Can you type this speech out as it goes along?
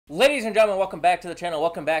Ladies and gentlemen, welcome back to the channel.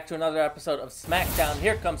 Welcome back to another episode of Smackdown.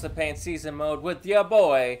 Here comes the pain season mode with your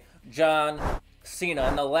boy, John Cena.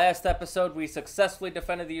 In the last episode, we successfully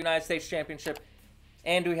defended the United States Championship,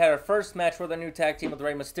 and we had our first match with a new tag team with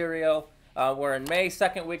Rey Mysterio. We're in May,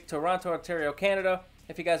 second week, Toronto, Ontario, Canada.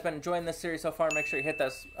 If you guys have been enjoying this series so far, make sure you hit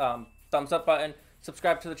that thumbs up button.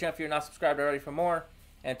 Subscribe to the channel if you're not subscribed already for more.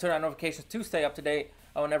 And turn on notifications to stay up to date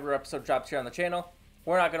on whenever episode drops here on the channel.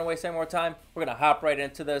 We're not going to waste any more time. We're going to hop right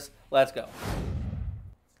into this. Let's go.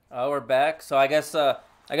 We're back. So I guess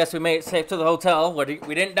we made it safe to the hotel.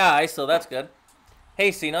 We didn't die, so that's good. Hey,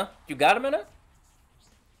 Cena, you got a minute?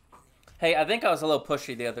 Hey, I think I was a little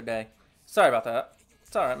pushy the other day. Sorry about that.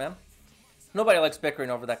 It's all right, man. Nobody likes bickering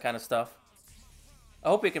over that kind of stuff. I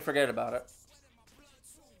hope you can forget about it.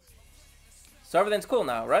 So everything's cool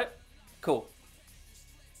now, right? Cool.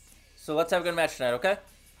 So let's have a good match tonight, okay?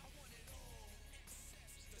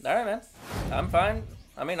 All right, man. I'm fine.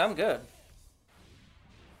 I mean, I'm good.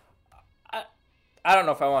 I don't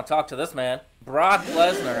know if I want to talk to this man. Brock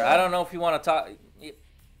Lesnar. I don't know if you want to talk.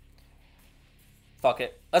 Fuck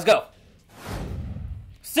it. Let's go.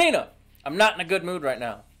 Cena. I'm not in a good mood right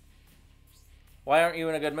now. Why aren't you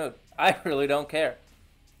in a good mood? I really don't care.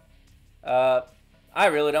 I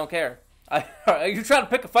really don't care. Are you trying to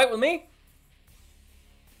pick a fight with me?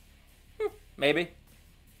 Maybe.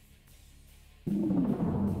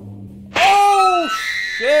 Oh,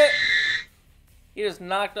 shit. He just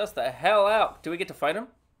knocked us the hell out. Do we get to fight him?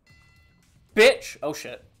 Bitch. Oh,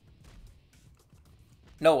 shit.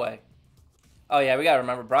 No way. Oh, yeah, we gotta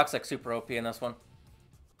remember, Brock's like super OP in this one.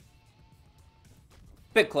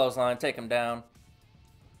 Big clothesline. Take him down.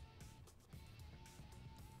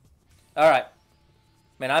 Alright.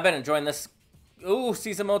 Man, I've been enjoying this. Ooh,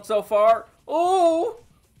 season mode so far. Ooh.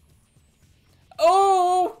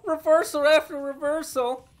 Oh, reversal after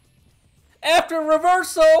reversal. After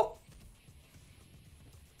reversal.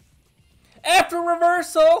 After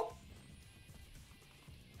reversal.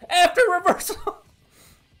 After reversal.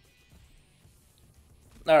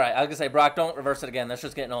 Alright, I was going to say, Brock, don't reverse it again. That's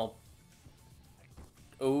just getting old.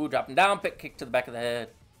 Ooh, drop him down. Pick kick to the back of the head.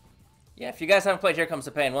 Yeah, if you guys haven't played Here Comes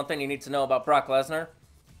the Pain, one thing you need to know about Brock Lesnar,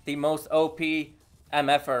 the most OP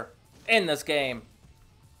MFer in this game.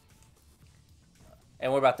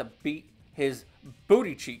 And we're about to beat his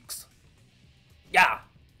booty cheeks. Yeah.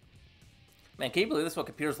 Man, can you believe this is what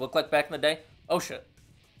computers looked like back in the day? Oh, shit.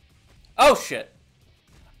 Oh, shit.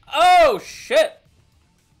 Oh, shit.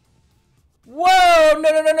 Whoa,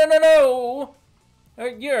 no.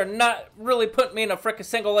 You're not really putting me in a frickin'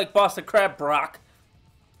 single leg Boston Crab, Brock.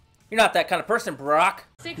 You're not that kind of person, Brock.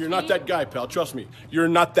 You're not that guy, pal. Trust me. You're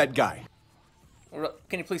not that guy.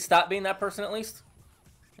 Can you please stop being that person at least?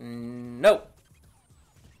 No.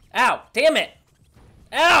 Ow, damn it.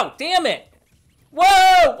 Ow, damn it. Whoa,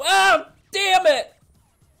 ow, damn it.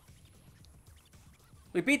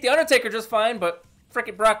 We beat The Undertaker just fine, but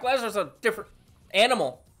frickin' Brock Lesnar's a different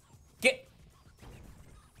animal.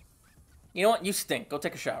 You know what? You stink. Go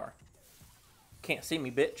take a shower. Can't see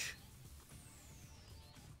me, bitch.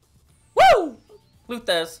 Woo!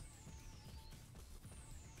 Luthez.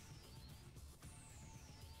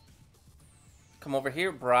 Come over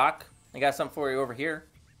here, Brock. I got something for you over here.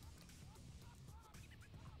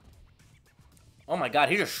 Oh my god,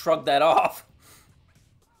 he just shrugged that off.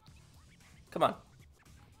 Come on.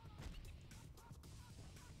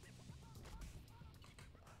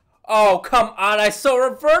 Oh, come on. I so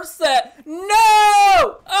reversed that. No!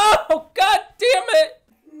 Oh, god damn it.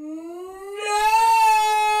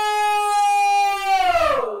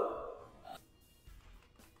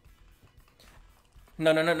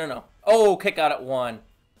 No! No. Oh, kick out at one.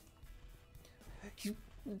 He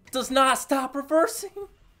does not stop reversing.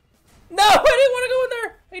 No, I didn't want to go in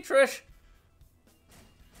there. Hey, Trish.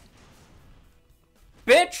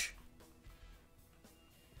 Bitch.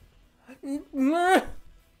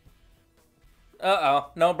 Uh-oh.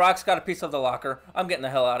 No, Brock's got a piece of the locker. I'm getting the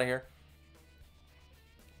hell out of here.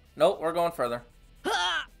 Nope, we're going further.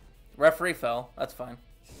 Referee fell. That's fine.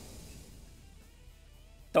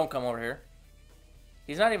 Don't come over here.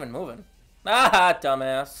 He's not even moving. Ah,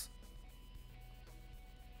 dumbass.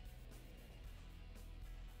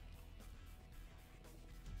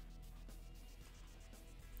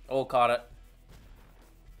 Oh, caught it.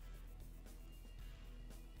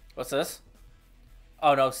 What's this?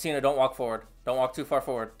 Oh, no, Cena, don't walk forward. Don't walk too far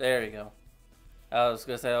forward. There you go. I was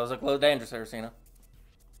going to say, that was a little dangerous there, Cena.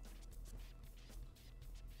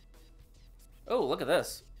 Oh, look at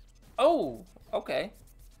this. Oh, okay.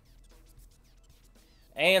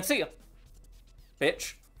 And see ya.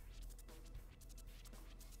 Bitch.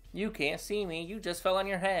 You can't see me. You just fell on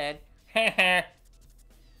your head.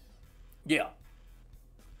 Yeah.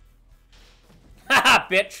 Haha,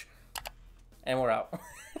 bitch. And we're out.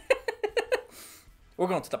 We're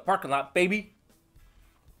going to the parking lot, baby.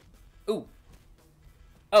 Ooh.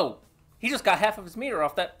 Oh, he just got half of his meter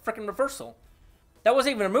off that freaking reversal. That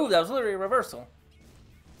wasn't even a move. That was literally a reversal.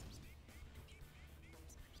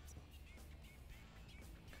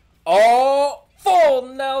 Oh, full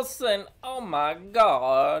Nelson. Oh, my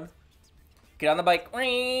God. Get on the bike.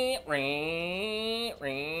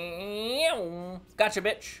 Gotcha,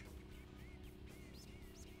 bitch.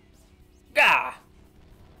 Gah.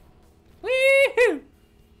 Wee-hoo.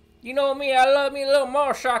 You know me, I love me a little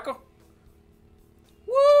motorcycle.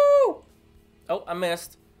 Woo! Oh, I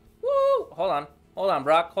missed. Woo! Hold on. Hold on,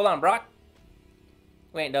 Brock. Hold on, Brock.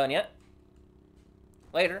 We ain't done yet.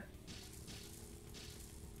 Later.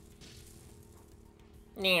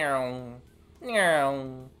 Meow.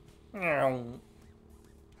 Meow. Meow.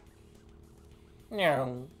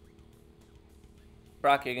 Meow.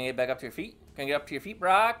 Brock, you gonna get back up to your feet? Can you get up to your feet,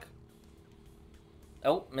 Brock?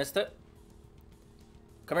 Oh, missed it.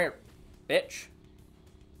 Come here, bitch.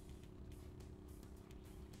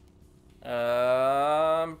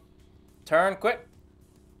 Turn quick.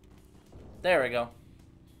 There we go.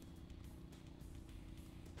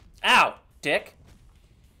 Ow, dick.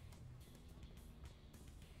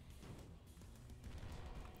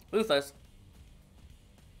 Ruthless.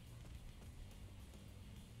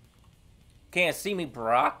 Can't see me,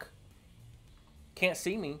 Brock. Can't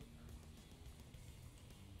see me.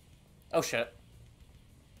 Oh, shit.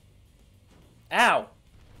 Ow.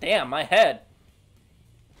 Damn, my head.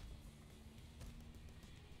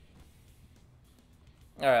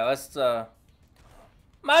 Alright, let's,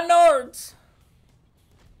 my Nords!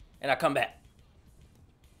 And I come back.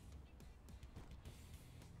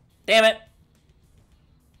 Damn it.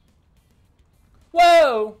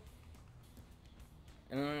 Whoa!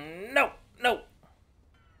 No, no.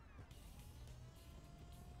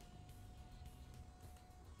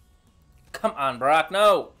 Come on, Brock,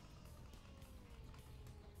 no.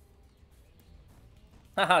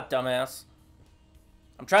 Haha, dumbass.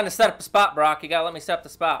 I'm trying to set up a spot, Brock. You gotta let me set up the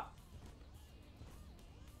spot.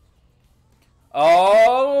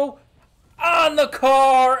 Oh! On the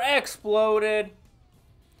car! Exploded.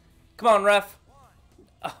 Come on, ref.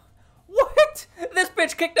 What? This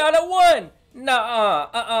bitch kicked out at 1!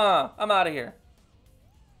 Nuh-uh. I'm out of here.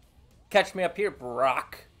 Catch me up here,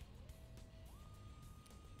 Brock.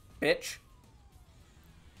 Bitch.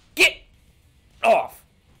 Get off.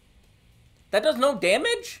 That does no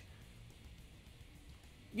damage?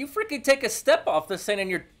 You freaking take a step off this thing and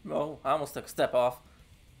you're... Oh, I almost took a step off.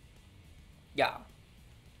 Yeah.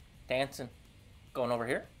 Dancing. Going over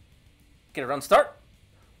here. Get a run start.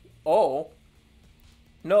 Oh.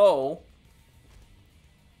 No.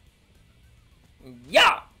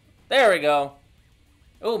 Yeah. There we go.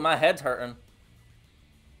 Oh, my head's hurting.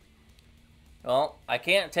 Well, I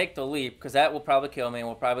can't take the leap because that will probably kill me and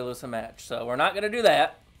we'll probably lose the match. So we're not going to do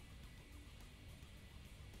that.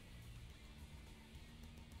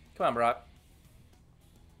 Come on, Brock.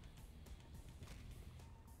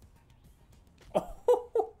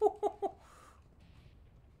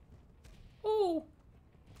 Oh.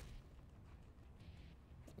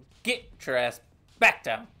 Get your ass back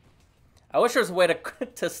down. I wish there was a way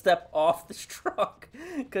to step off this truck,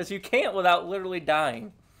 because you can't without literally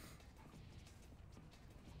dying.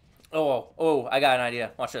 Oh, I got an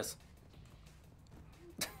idea. Watch this.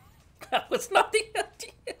 That was not the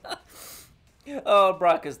idea. Oh,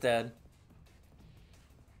 Brock is dead.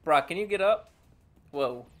 Brock, can you get up?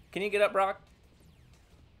 Whoa. Can you get up, Brock?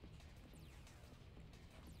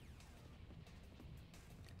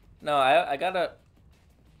 No, I gotta...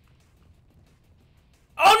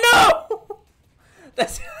 Oh, no!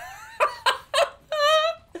 That's...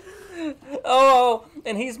 Oh,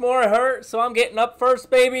 and he's more hurt, so I'm getting up first,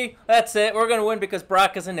 baby. That's it. We're gonna win because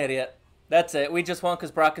Brock is an idiot. That's it. We just won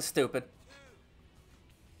because Brock is stupid.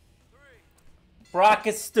 Brock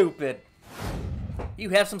is stupid. You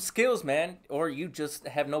have some skills, man, or you just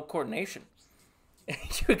have no coordination.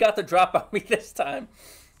 You got the drop on me this time.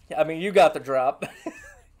 I mean, you got the drop.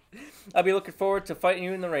 I'll be looking forward to fighting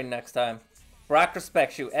you in the ring next time. Brock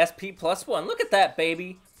respects you. SP +1. Look at that,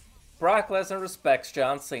 baby. Brock Lesnar respects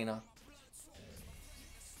John Cena.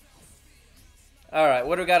 Alright,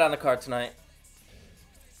 what do we got on the card tonight?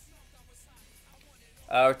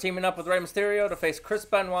 We're teaming up with Rey Mysterio to face Chris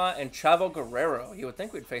Benoit and Chavo Guerrero. You would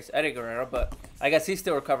think we'd face Eddie Guerrero, but I guess he's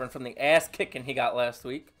still recovering from the ass kicking he got last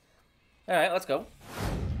week. Alright, let's go.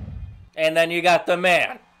 And then you got the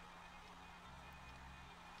man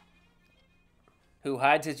who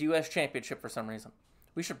hides his U.S. Championship for some reason.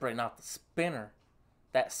 We should bring out the spinner.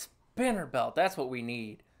 That spinner. spinner belt. That's what we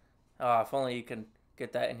need. Oh, if only you can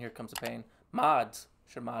get that. And here comes the pain. Mods.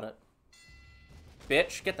 Should mod it.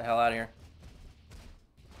 Bitch, get the hell out of here.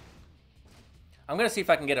 I'm going to see if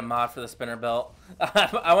I can get a mod for the spinner belt.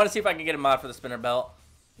 I want to see if I can get a mod for the spinner belt.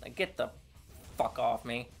 Like, get the fuck off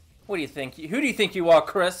me. What do you think? Who do you think you are,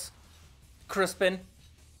 Chris? Crispin?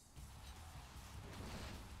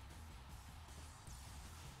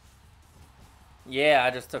 Yeah, I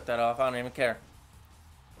just took that off. I don't even care.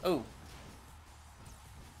 Ooh.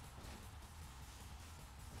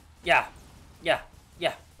 Yeah. Yeah.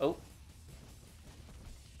 Yeah. Oh.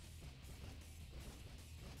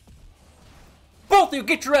 Both of you,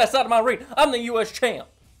 get your ass out of my ring. I'm the U.S. champ.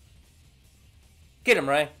 Get him,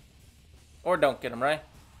 Ray. Or don't get him, Ray.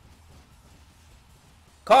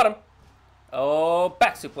 Caught him. Oh,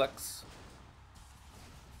 back suplex.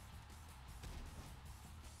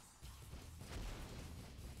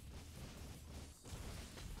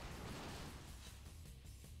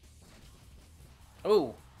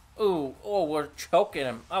 Ooh. Ooh. Oh, we're choking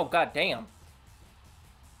him. Oh, goddamn.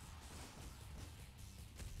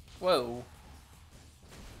 Whoa.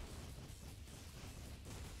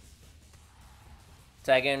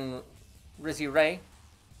 Tag in Rizzy Ray.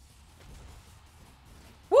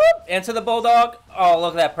 Whoop! Into the Bulldog. Oh,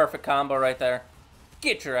 look at that perfect combo right there.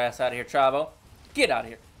 Get your ass out of here, Chavo. Get out of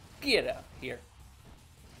here. Get out of here.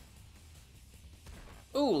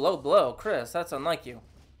 Ooh, low blow. Chris, that's unlike you.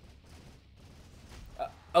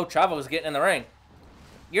 Oh, Chavo's getting in the ring.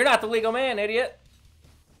 You're not the legal man, idiot.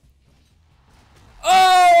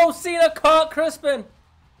 Oh, Cena caught Crispin.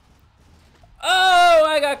 Oh,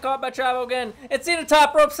 I got caught by Chavo again. And Cena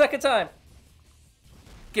top rope second time.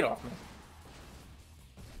 Get off me.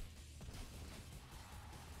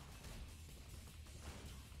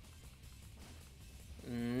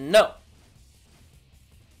 No.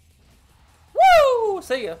 Woo!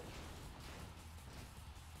 See ya.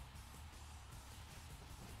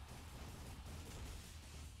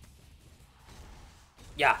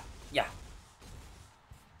 Yeah, yeah.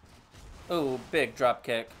 Ooh, big drop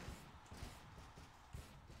kick.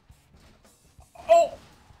 Oh!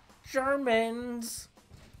 Germans.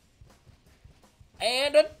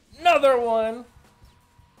 And another one.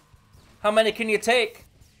 How many can you take?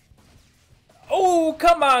 Oh,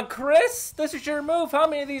 come on, Chris. This is your move. How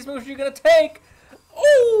many of these moves are you going to take?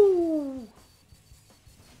 Oh!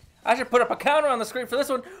 I should put up a counter on the screen for this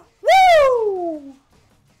one. Woo!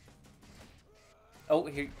 Oh,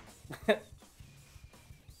 here.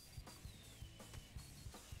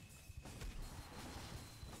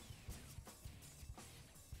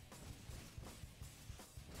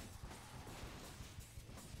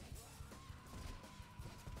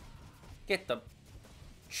 Get the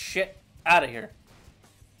shit out of here.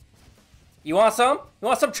 You want some? You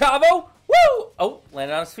want some, Chavo? Woo! Oh,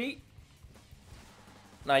 landed on his feet.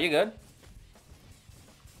 Nah, you good.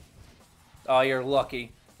 Oh, you're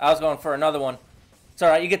lucky. I was going for another one. It's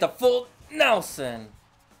alright, you get the full Nelson.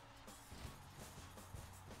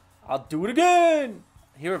 I'll do it again.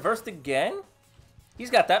 He reversed again? He's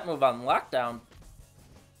got that move on lockdown.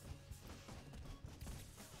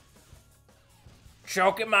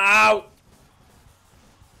 Choke him out.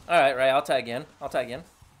 Alright, Ray, I'll tag in. I'll tag in.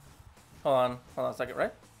 Hold on a second, Ray.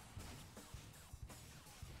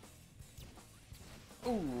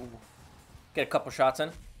 Ooh. Get a couple shots in.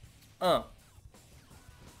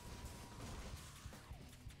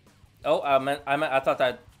 Oh, I thought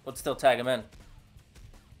that would still tag him in.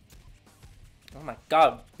 Oh my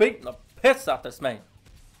god, beating the piss off this man.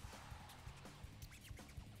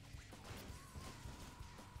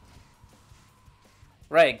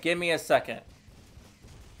 Ray, give me a second.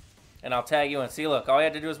 And I'll tag you in. See, look, all you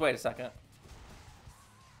had to do is wait a second.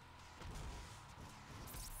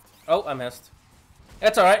 Oh, I missed.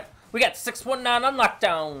 That's alright. We got 619 on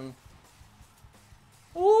lockdown.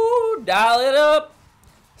 Ooh, dial it up.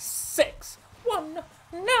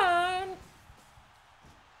 619.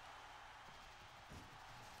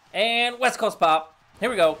 And West Coast pop. Here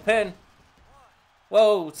we go. Pin.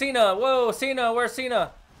 Whoa, Cena. Whoa, Cena. Where's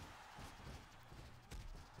Cena?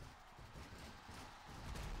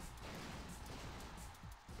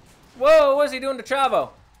 Whoa, what's he doing to Chavo?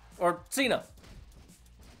 Or Cena?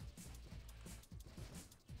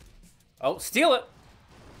 Oh, steal it.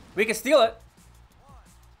 We can steal it.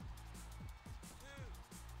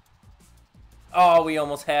 Oh, we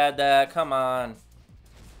almost had that. Come on.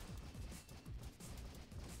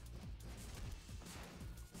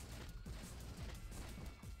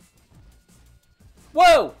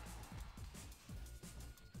 Whoa!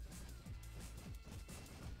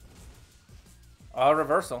 Oh,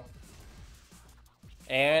 reversal.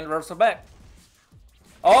 And reversal back.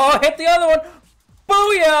 Oh, hit the other one.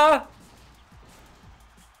 Booyah!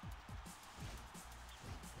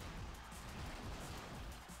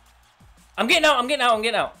 I'm getting out, I'm getting out, I'm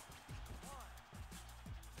getting out.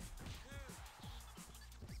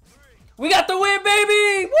 We got the win,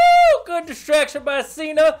 baby! Woo! Good distraction by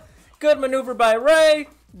Cena. Good maneuver by Rey.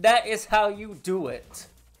 That is how you do it.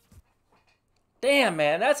 Damn,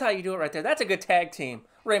 man. That's how you do it right there. That's a good tag team.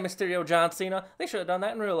 Rey Mysterio, John Cena. They should have done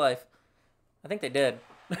that in real life. I think they did.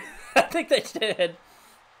 I think they did.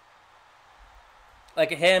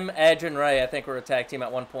 Like him, Edge, and Rey, I think were a tag team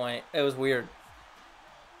at one point. It was weird.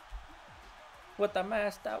 With the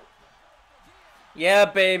mask out. Yeah,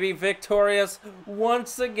 baby. Victorious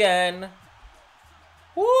once again.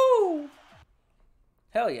 Woo!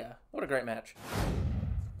 Hell yeah. What a great match.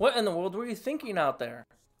 What in the world were you thinking out there?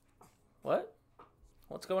 What?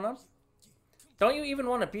 What's going on? Don't you even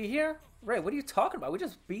want to be here? Rey, what are you talking about? We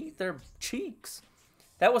just beat their cheeks.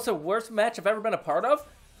 That was the worst match I've ever been a part of.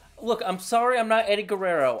 Look, I'm sorry I'm not Eddie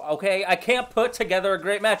Guerrero, okay? I can't put together a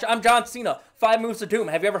great match. I'm John Cena. 5 Moves of Doom.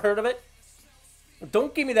 Have you ever heard of it?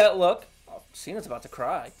 Don't give me that look. Oh, Cena's about to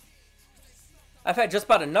cry. I've had just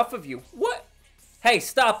about enough of you. What? Hey,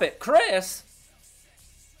 stop it. Chris?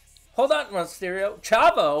 Hold on, Mysterio.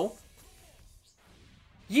 Chavo?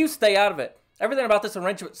 You stay out of it. Everything about this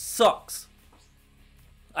arrangement sucks.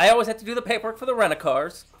 I always have to do the paperwork for the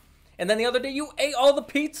rent-a-cars. And then the other day, you ate all the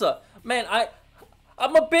pizza. Man,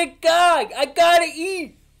 I'm a big guy. I gotta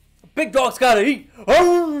eat. Big dog's gotta eat.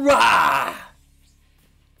 Hurrah!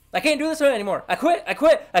 I can't do this anymore. I quit. I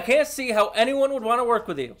quit. I can't see how anyone would want to work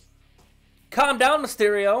with you. Calm down,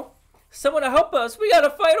 Mysterio. Someone to help us. We gotta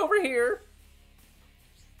fight over here.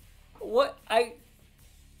 What? I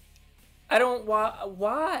don't...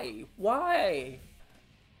 Why? Why?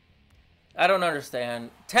 I don't understand.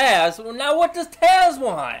 Taz? Now what does Taz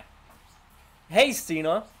want? Hey,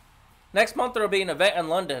 Cena. Next month there will be an event in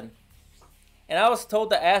London. And I was told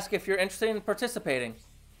to ask if you're interested in participating.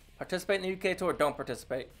 Participate in the UK tour. Don't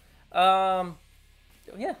participate. Yeah,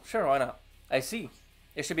 sure, why not? I see.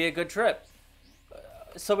 It should be a good trip.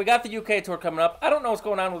 So we got the UK tour coming up. I don't know what's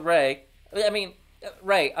going on with Rey. I mean,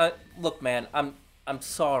 Rey, look, man, I'm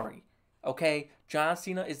sorry. Okay? John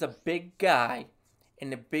Cena is a big guy,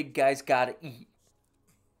 and the big guy's gotta eat.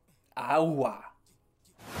 Awa.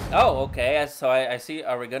 Oh, okay. So I see.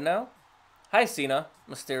 Are we good now? Hi, Cena.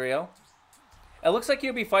 Mysterio. It looks like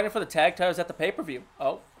you'll be fighting for the tag titles at the pay-per-view.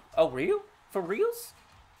 Oh, real? For reals?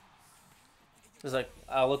 It's like,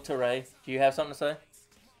 I'll look to Rey. Do you have something to say?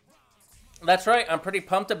 That's right. I'm pretty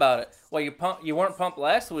pumped about it. Well, you weren't pumped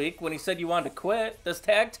last week when he said you wanted to quit this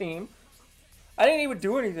tag team. I didn't even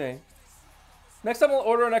do anything. Next time we'll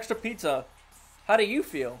order an extra pizza. How do you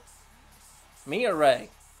feel? Me or Rey?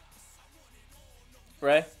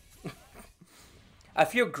 Rey? I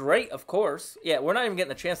feel great, of course. Yeah, we're not even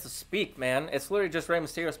getting a chance to speak, man. It's literally just Rey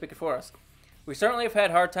Mysterio speaking for us. We certainly have had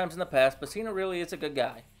hard times in the past, but Cena really is a good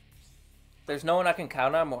guy. There's no one I can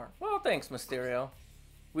count on more. Well, thanks, Mysterio.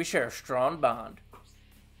 We share a strong bond.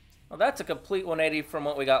 Well, that's a complete 180 from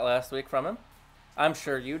what we got last week from him. I'm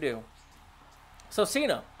sure you do. So,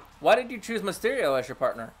 Cena, why did you choose Mysterio as your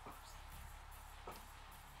partner?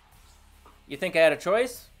 You think I had a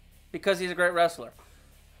choice? Because he's a great wrestler.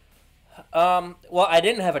 Well, I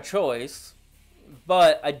didn't have a choice,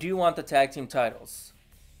 but I do want the tag team titles.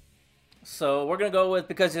 So we're going to go with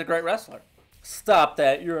because he's a great wrestler. Stop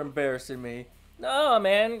that. You're embarrassing me. No,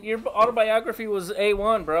 man. Your autobiography was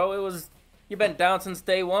A1, bro. You've been down since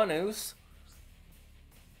day one, Oos.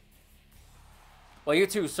 Well, you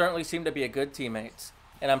two certainly seem to be a good teammates.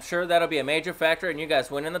 And I'm sure that'll be a major factor in you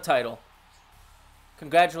guys winning the title.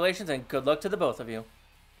 Congratulations and good luck to the both of you.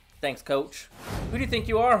 Thanks, Coach. Who do you think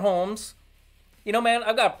you are, Holmes? You know, man,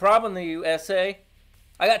 I've got a problem with you, S.A.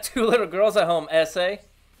 I got 2 little girls at home, S.A.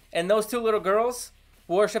 And those 2 little girls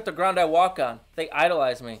worship the ground I walk on. They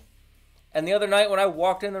idolize me. And the other night when I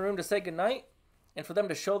walked in the room to say goodnight, and for them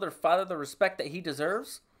to show their father the respect that he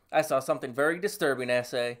deserves, I saw something very disturbing,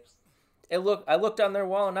 S.A. I looked on their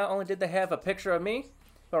wall, and not only did they have a picture of me,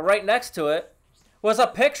 but right next to it was a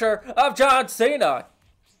picture of John Cena.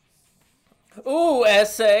 Ooh,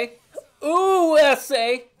 S.A. Ooh,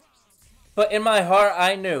 S.A. But in my heart,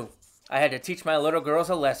 I knew I had to teach my little girls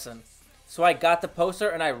a lesson. So I got the poster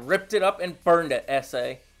and I ripped it up and burned it,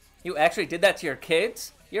 S.A. You actually did that to your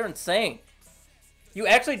kids? You're insane. You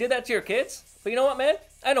actually did that to your kids? But you know what, man?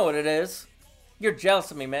 I know what it is. You're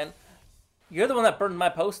jealous of me, man. You're the one that burned my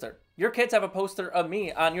poster. Your kids have a poster of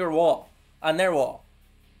me on your wall. On their wall.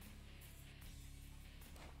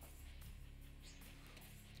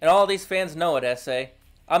 And all these fans know it, S.A.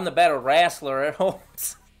 I'm the better wrestler at home.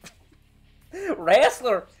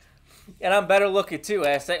 Wrestler. And I'm better looking too.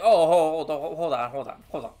 I say, oh, hold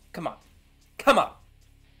on. Come on.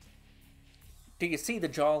 Do you see the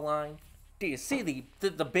jawline? Do you see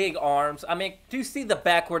the big arms? I mean, do you see the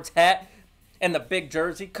backwards hat and the big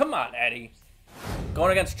jersey? Come on, Eddie.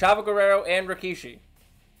 Going against Chavo Guerrero and Rikishi.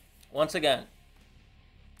 Once again.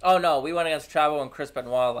 Oh no, we went against Chavo and Chris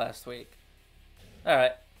Benoit last week.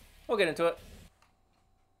 Alright, we'll get into it.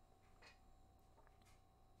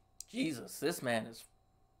 Jesus, this man is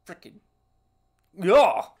freaking...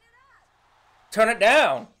 Yeah! Turn it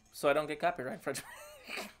down! So I don't get copyright infringement.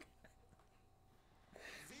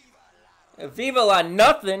 Viva la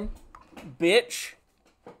nothing, bitch.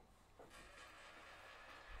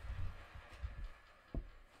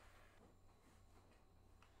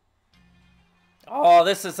 Oh,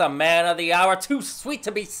 this is a man of the hour. Too sweet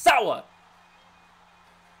to be sour.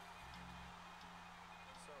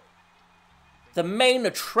 The main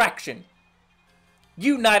attraction.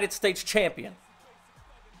 United States champion.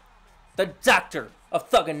 The Doctor of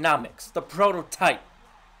Thuganomics. The prototype.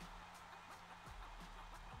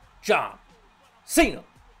 John Cena.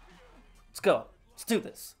 Let's go. Let's do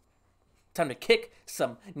this. Time to kick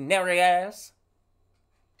some nary ass.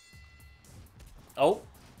 Oh.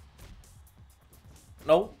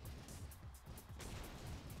 No.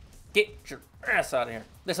 Get your ass out of here.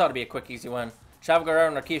 This ought to be a quick, easy win. Chavo Guerrero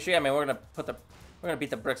and Rikishi. I mean, we're gonna beat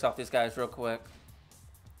the bricks off these guys real quick.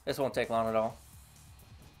 This won't take long at all.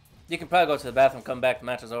 You can probably go to the bathroom, come back, the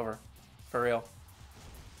match is over. For real.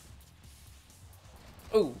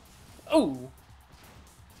 Ooh. Ooh.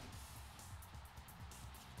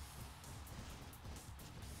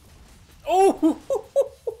 Ooh.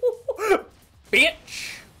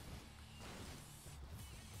 Bitch.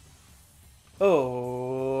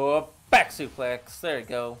 Oh, back suplex. There you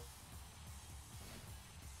go.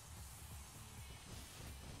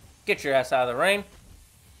 Get your ass out of the ring.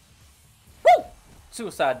 Woo!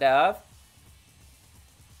 Suicide dive.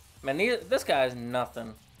 Man, this guy is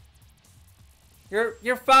nothing.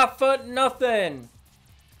 You're 5 foot nothing.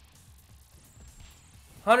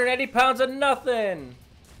 180 pounds of nothing.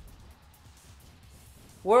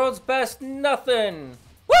 World's best nothing.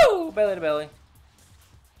 Woo! Belly to belly.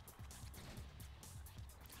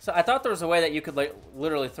 So I thought there was a way that you could like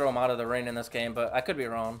literally throw him out of the ring in this game, but I could be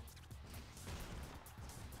wrong.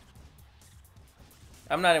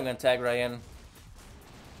 I'm not even gonna tag Rey in.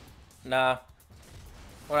 Nah.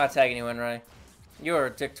 We're not tagging you in, Rey. You were a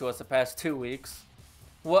dick to us the past 2 weeks.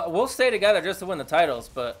 We'll stay together just to win the titles,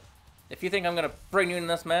 but if you think I'm gonna bring you in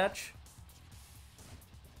this match,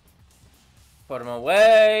 put him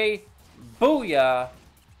away. Booyah.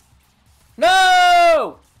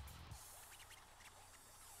 No!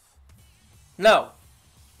 No.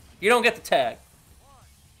 You don't get the tag.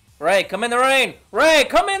 Rey, come in the ring. Rey,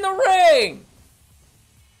 come in the ring!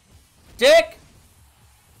 Dick!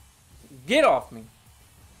 Get off me.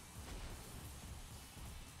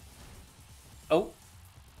 Oh.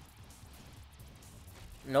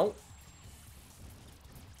 Nope.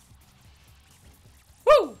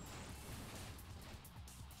 Woo!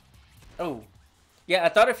 Oh. Yeah, I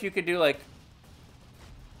thought if you could do like...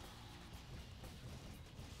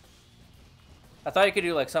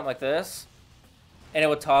 something like this, and it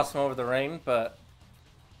would toss him over the ring, but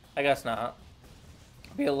I guess not.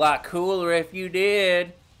 It'd be a lot cooler if you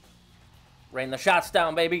did. Rain the shots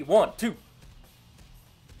down, baby. 1, 2.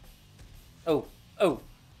 Oh, oh,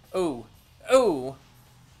 oh, oh.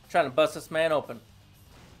 Trying to bust this man open.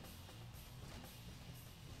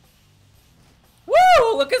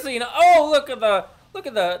 Woo! Look at Cena. Oh, look at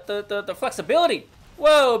the flexibility.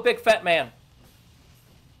 Whoa, big fat man.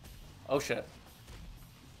 Oh shit.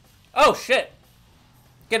 Oh shit.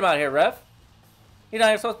 Get him out of here, ref. You're not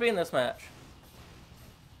even supposed to be in this match.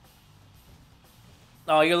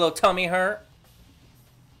 Oh, your little tummy hurt.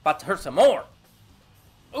 About to hurt some more.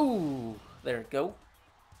 Ooh, there we go.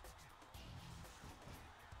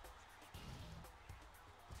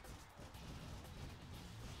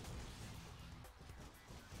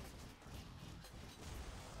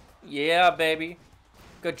 Yeah, baby.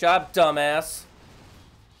 Good job, dumbass.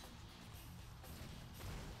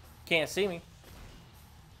 Can't see me.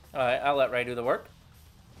 Alright, I'll let Rey do the work.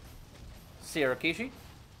 See ya, Rikishi.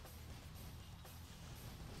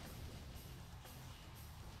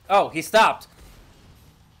 Oh, he stopped.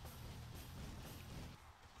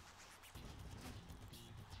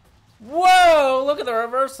 Whoa! Look at the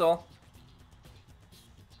reversal.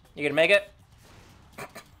 You gonna make it?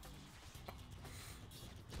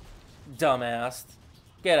 Dumbass.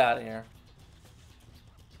 Get out of here.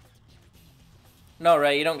 No,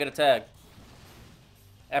 Rey, you don't get a tag.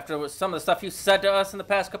 After some of the stuff you said to us in the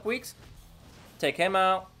past couple weeks, Take him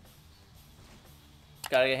out.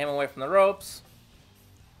 Gotta get him away from the ropes.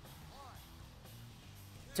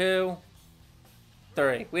 2,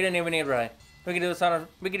 3. We didn't even need Rey. We can do this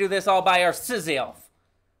we can do this all by ourselves.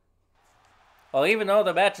 Well, even though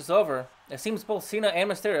the match is over, it seems both Cena and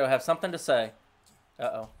Mysterio have something to say.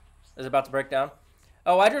 Uh-oh. Is it about to break down?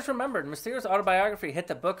 Oh, I just remembered. Mysterio's autobiography hit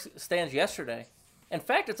the book stands yesterday. In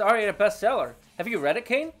fact, it's already a bestseller. Have you read it,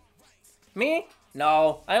 Kane? Me?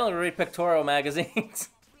 No. I only read pictorial magazines.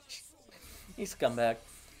 You scumbag.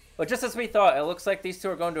 But just as we thought, it looks like these two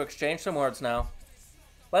are going to exchange some words now.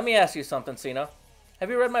 Let me ask you something, Cena. Have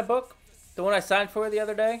you read my book? The one I signed for the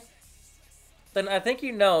other day? Then I think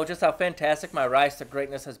you know just how fantastic my rise to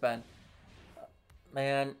greatness has been.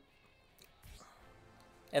 Man.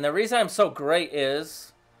 And the reason I'm so great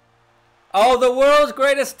is... Oh, the world's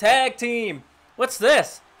greatest tag team! What's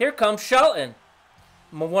this? Here comes Shelton.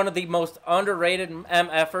 One of the most underrated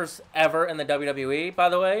MFers ever in the WWE, by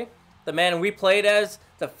the way. The man we played as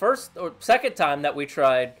the first or second time that we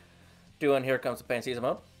tried doing Here Comes the Pain Season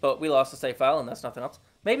Mode. But we lost the save file and that's nothing else.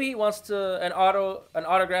 Maybe he wants an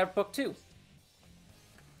autographed book too.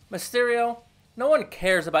 Mysterio, no one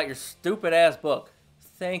cares about your stupid ass book.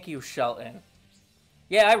 Thank you, Shelton.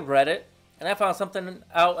 Yeah, I read it, and I found something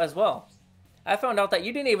out as well. I found out that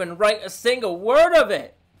you didn't even write a single word of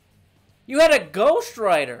it. You had a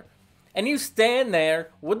ghostwriter, and you stand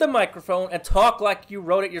there with the microphone and talk like you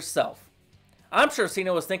wrote it yourself. I'm sure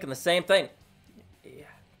Cena was thinking the same thing. Yeah,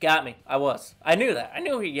 got me. I was. I knew that. I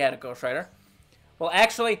knew he had a ghostwriter. Well,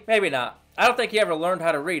 actually, maybe not. I don't think he ever learned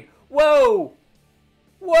how to read. Whoa!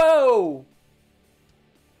 Whoa!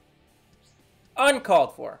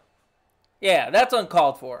 Uncalled for. Yeah, that's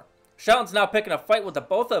uncalled for. Shelton's now picking a fight with the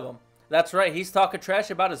both of them. That's right, he's talking trash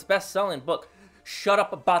about his best-selling book. Shut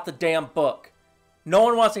up about the damn book. No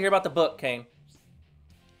one wants to hear about the book, Kane.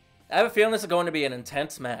 I have a feeling this is going to be an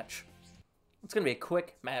intense match. It's going to be a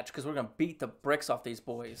quick match because we're going to beat the bricks off these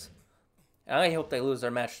boys. And I hope they lose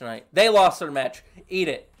their match tonight. They lost their match. Eat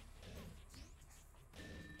it.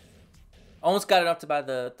 Almost got enough to buy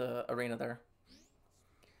the arena there.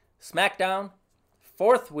 Smackdown,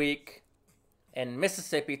 4th week in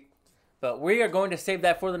Mississippi. But we are going to save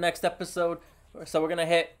that for the next episode. So we're going to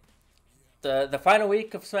hit the final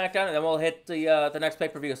week of SmackDown, and then we'll hit the next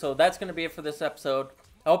pay-per-view. So that's going to be it for this episode.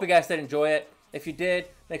 I hope you guys did enjoy it. If you did,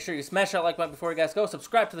 make sure you smash that like button before you guys go.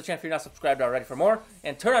 Subscribe to the channel if you're not subscribed already for more.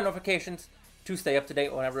 And turn on notifications to stay up to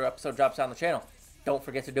date whenever episode drops on the channel. Don't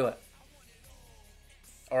forget to do it.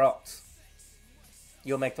 Or else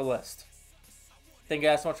you'll make the list. Thank you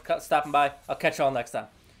guys so much for stopping by. I'll catch you all next time.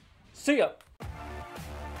 See ya!